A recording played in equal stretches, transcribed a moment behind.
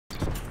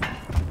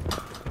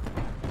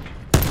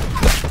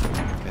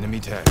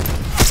Enemy tag.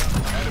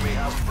 Enemy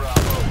house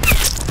Bravo.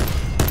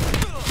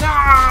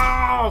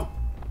 No!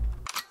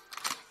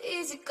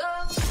 Easy go.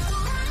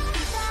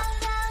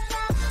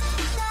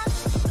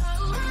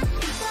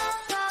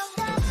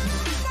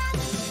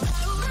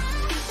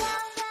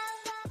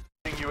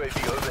 UAV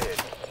overhead.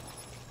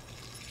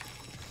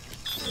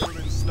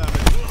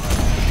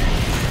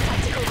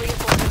 Tactical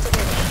reinforcements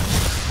available.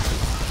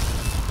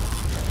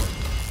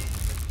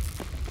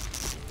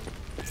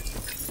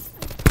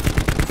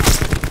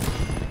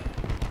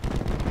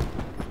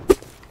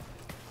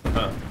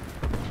 Huh.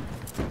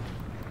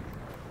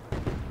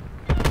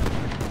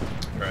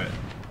 Right.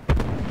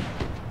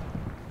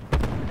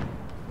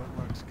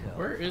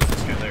 Where is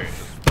this guy? There he is.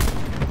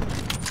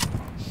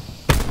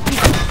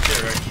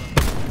 Here, right.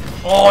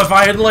 Oh, if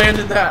I had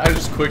landed that, I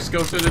just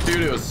quickscoped through the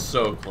dude. It was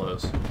so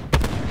close.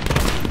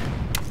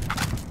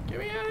 Get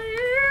me out of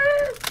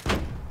here!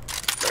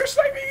 They're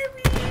sniping at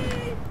me!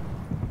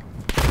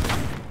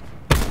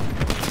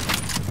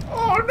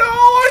 Oh no!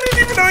 I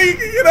didn't even know you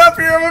could get up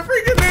here. I'm a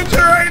freaking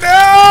ninja right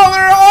now!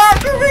 They're all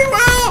after me,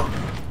 Will!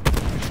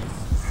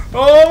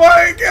 Oh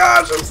my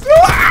gosh! I'm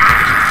still.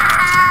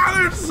 Ah!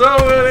 There's so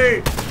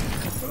many!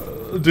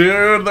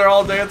 Dude, they're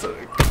all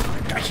dancing.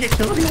 I can't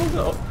kill anyone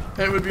though.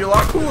 It would be a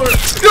lot cooler.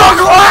 No,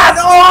 glad!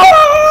 Oh!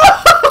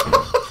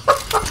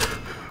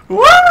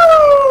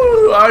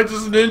 Woo! I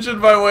just ninja'd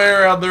my way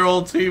around their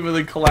whole team and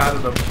then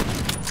collided them.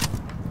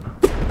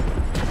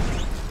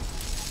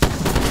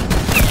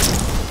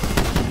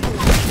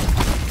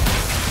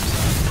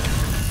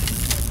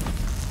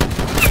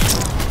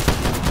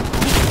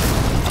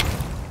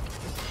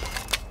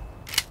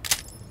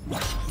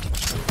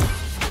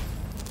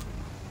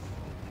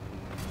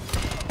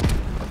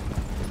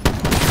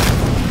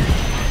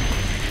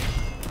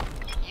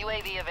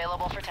 UAV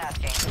available for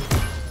tasking.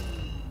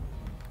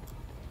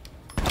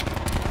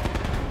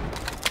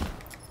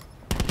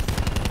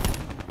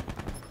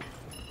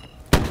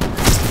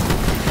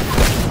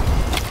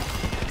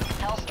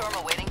 Hellstorm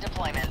awaiting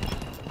deployment.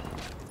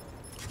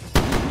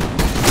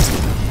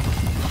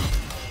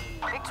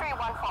 Victory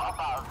 1 for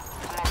above.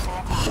 Commencing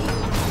attack.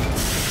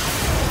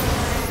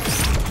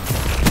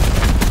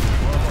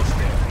 We're almost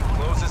there.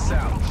 Close this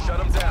out. Shut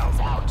them down.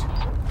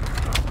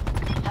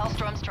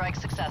 Hellstorm strike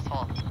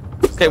successful.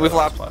 Okay, we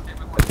flopped.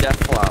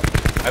 Defqwop.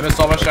 I missed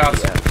all my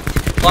shots. Yeah.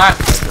 Plat!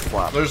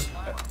 Defqwop.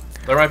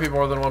 There might be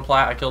more than one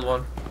plat. I killed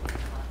one.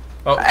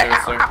 Oh,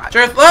 Jared's there.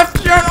 Jared left!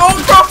 Jared! Oh,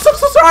 drops! I'm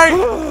so sorry!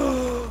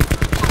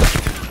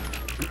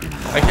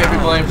 I can't be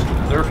blamed.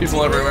 There were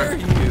people everywhere.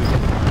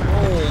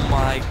 Oh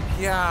my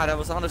god, I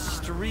was on a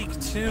streak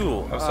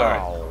too. I'm sorry.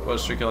 Oh. What,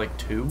 was streaking like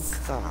 2?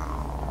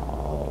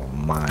 Oh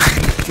my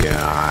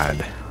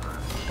god.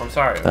 I'm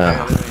sorry. Okay,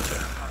 I didn't mean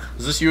to.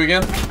 Is this you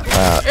again?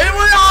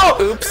 No!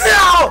 Oops.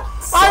 No!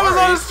 I was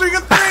Sorry. on a streak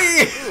of 3!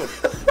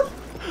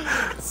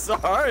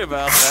 Sorry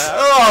about that.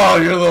 Oh,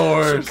 you're the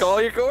Should worst.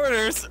 call your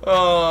corners.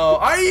 Oh,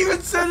 I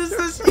even said, is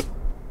this you?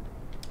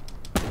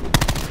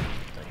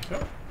 Thank you.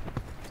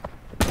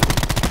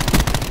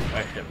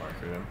 I hit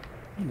marker him.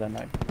 Then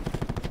I.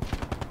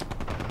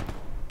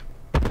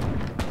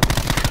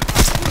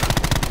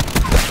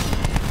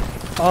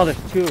 Oh,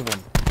 there's 2 of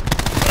them.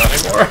 Not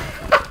anymore.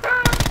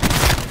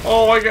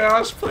 Oh my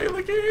gosh, play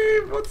the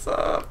game. What's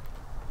up?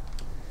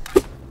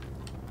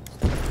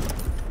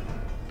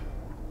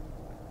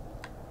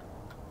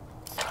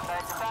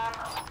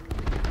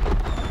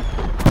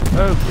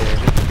 Okay,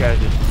 this guy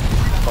just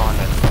spawned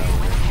us.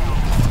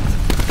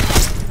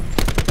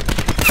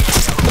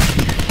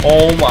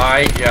 Oh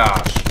my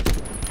gosh.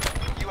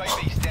 UAV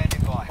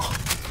standing by.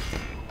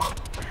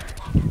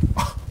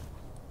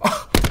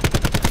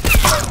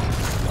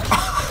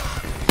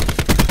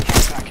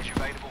 Package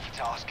available for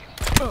tasking.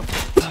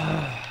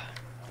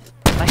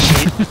 I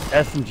hate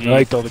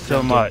SMG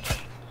so much.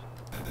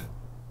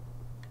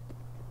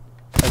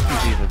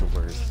 SMGs are the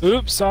worst.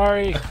 Oops,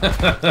 sorry.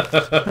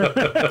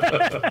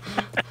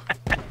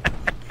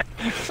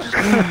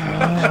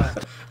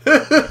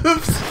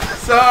 Oops,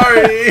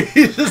 sorry.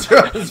 He just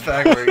runs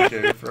back where he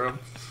came from.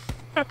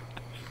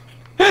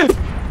 Enemies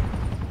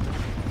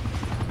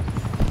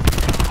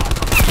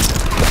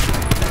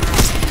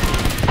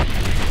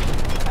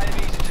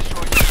to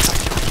destroy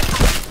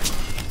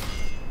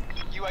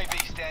UAV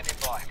standing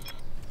by.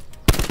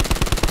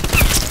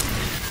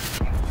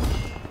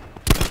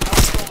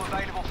 Hellstorm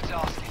available for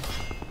tasking.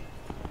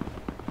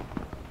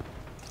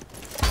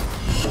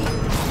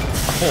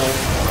 Oh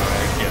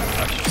my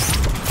gosh.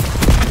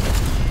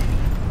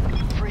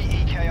 Free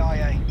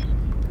EKIA.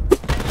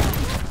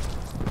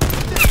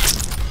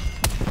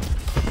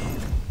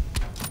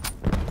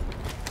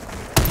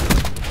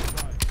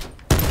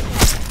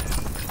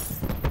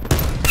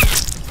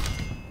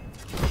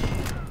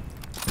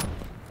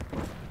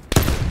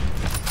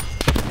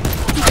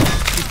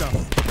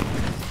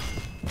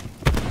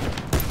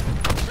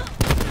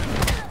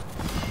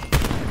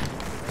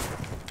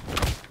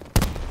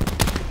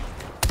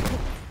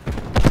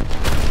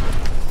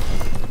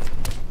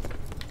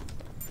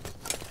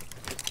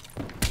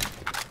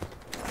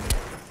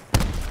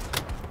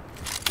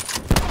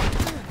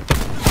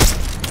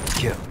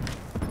 kill.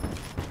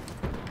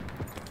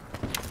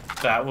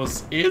 That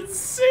was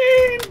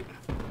insane!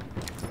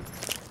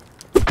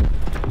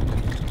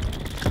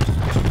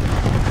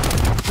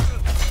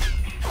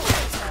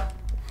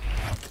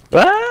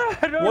 Ah,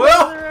 I don't know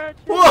Well, where they're at.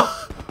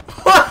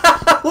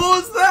 what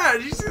was that?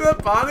 Did you see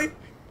that body?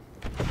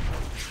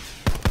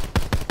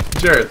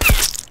 Jared,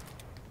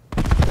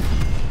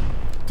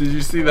 did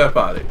you see that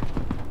body?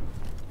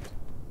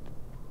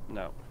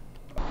 No.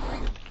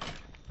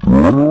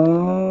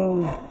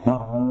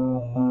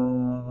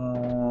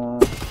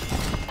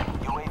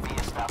 UAV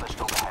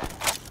established overhead.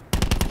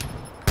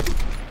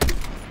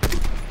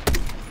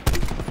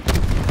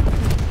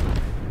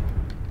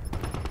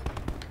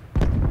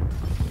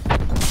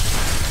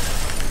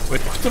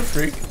 Wait, what the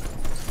freak?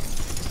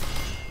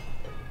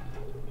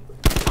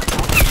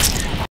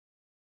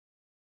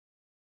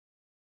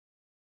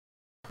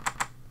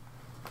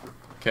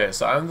 Okay,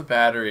 so I'm the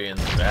battery in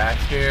the back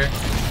here.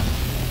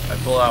 I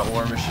pull out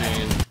War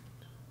Machine.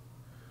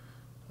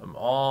 I'm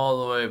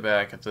all the way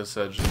back at this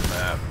edge of the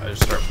map. I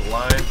just start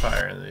blind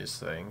firing these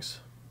things.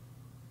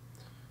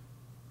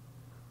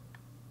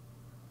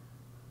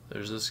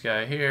 There's this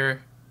guy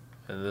here,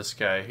 and this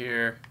guy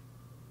here.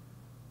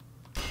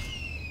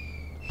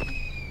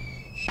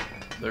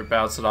 They're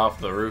bouncing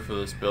off the roof of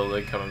this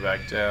building, coming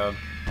back down.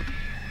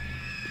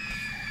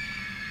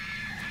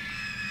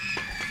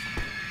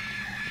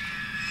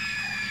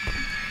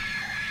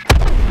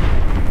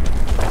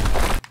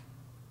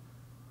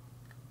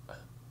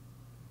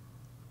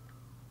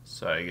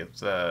 So I get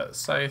the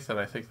scythe, and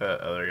I think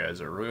that other guy's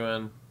a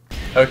ruin.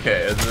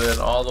 Okay, and then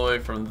all the way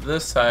from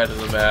this side of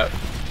the map,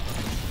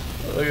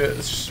 look at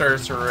it,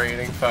 starts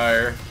raining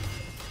fire.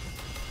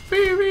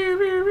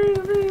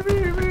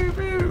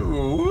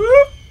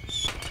 Whoop.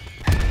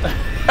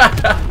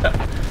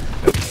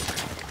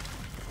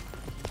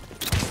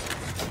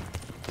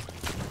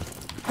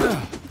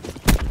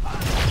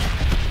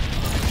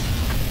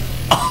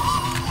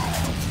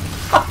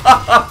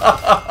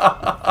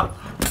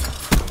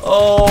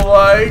 Oh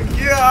my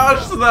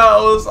gosh, that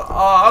was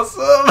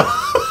awesome!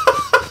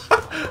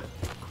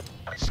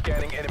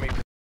 Scanning enemy.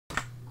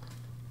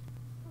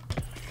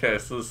 Okay,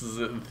 so this is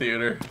it in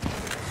theater.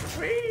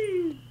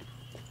 Whee!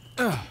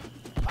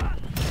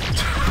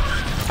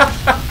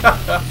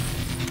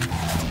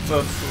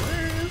 That's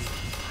hilarious.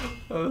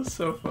 That was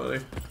so funny.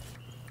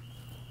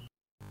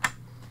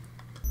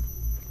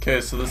 Okay,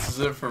 so this is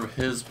it from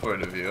his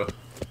point of view.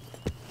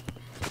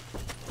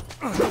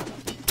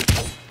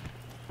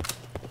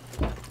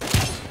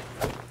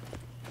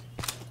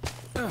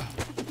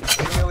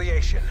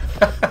 Humiliation.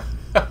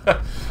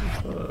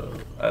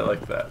 I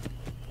like that.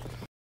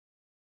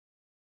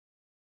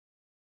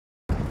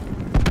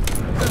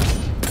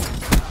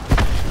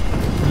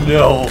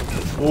 No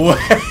way!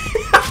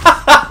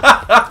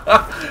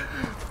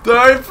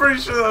 I'm pretty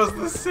sure that was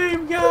the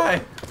same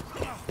guy.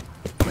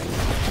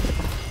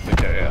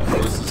 Okay, yeah,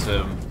 so this is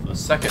him the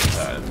second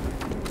time.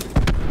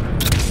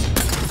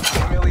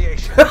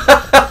 Humiliation.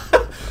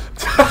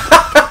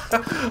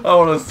 I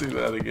want to see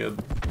that again.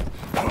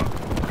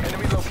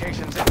 Enemy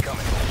locations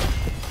incoming.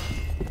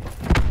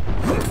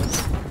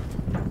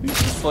 He's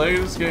just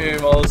playing this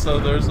game, all of a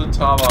sudden there's a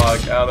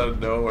tomahawk out of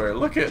nowhere.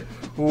 Look at,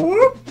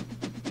 whoop!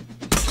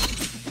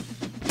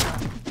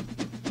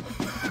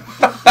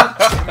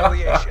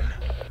 Humiliation.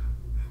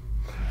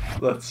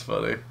 That's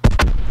funny.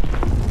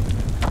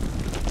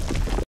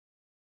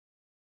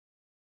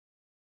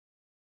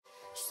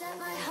 Set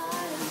my